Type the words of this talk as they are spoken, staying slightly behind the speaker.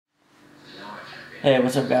Hey,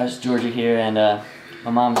 what's up guys? Georgie here, and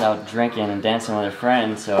my mom's out drinking and dancing with her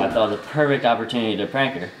friends, so I thought it was a perfect opportunity to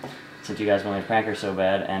prank her, since you guys want me to prank her so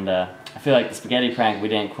bad. And I feel like the spaghetti prank, we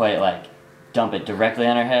didn't quite like dump it directly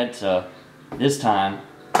on her head, so this time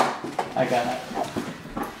I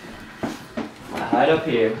hide up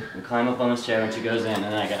here and climb up on this chair when she goes in, and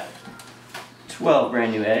then I got 12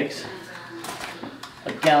 brand new eggs,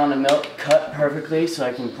 a gallon of milk cut perfectly so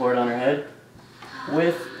I can pour it on her head,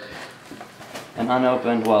 with an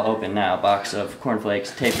unopened, well open now, box of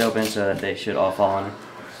cornflakes taped open so that they should all fall on her.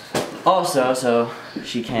 Also, so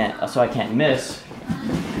I can't miss,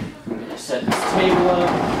 I'm gonna set this table up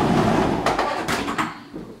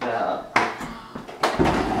about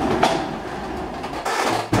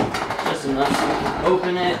just enough so you can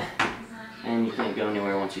open it, and you can't go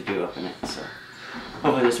anywhere once you do open it. So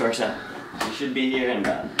hopefully this works out. We should be here in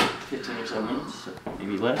about 15 or so minutes, so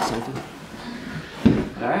maybe less, something.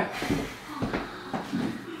 Alright.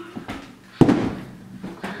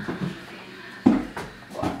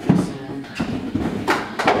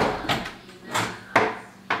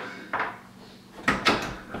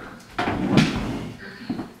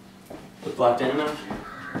 Locked in enough?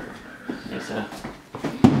 I think so. I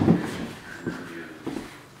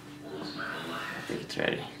think it's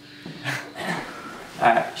ready.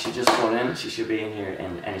 Alright, she just pulled in. She should be in here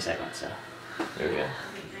in any second, so there we go.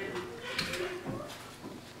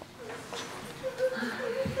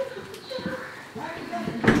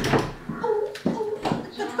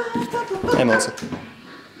 Hey, Melissa.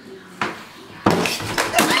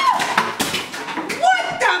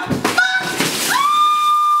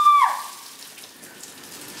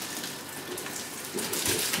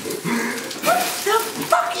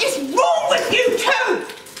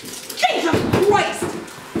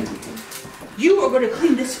 You are going to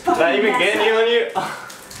clean this fucking Not even mess getting you on you?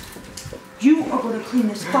 You are going to clean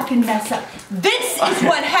this fucking mess up. This is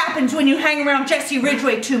what happens when you hang around Jesse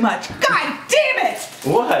Ridgway too much. God damn it!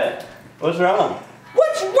 What? What's wrong?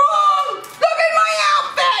 What's wrong? Look at my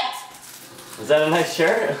outfit! Is that a nice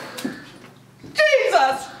shirt?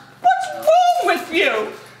 Jesus! What's wrong with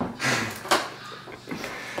you?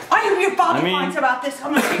 I hope your father finds about this.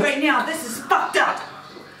 I'm going to tell you right now, this is fucked up.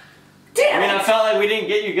 Damn I felt like we didn't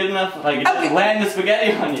get you good enough, like it didn't land the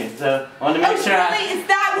spaghetti on you, so I wanted to make sure really? Is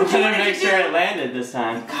that what you wanted to make sure it landed this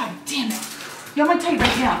time. God damn it. Yo, I'm gonna tell you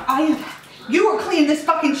right now, you are cleaning this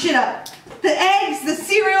fucking shit up. The eggs, the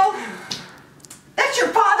cereal, that's your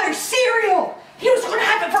father's cereal. He was gonna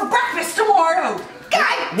have it for breakfast tomorrow.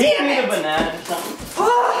 God damn it. You need a banana or something.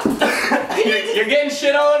 You're getting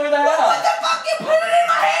shit all over the house. What the fuck? You put it in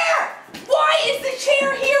my hair. Why is the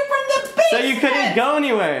chair here from the basement? So you couldn't go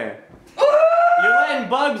anywhere. You're letting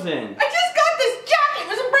bugs in. I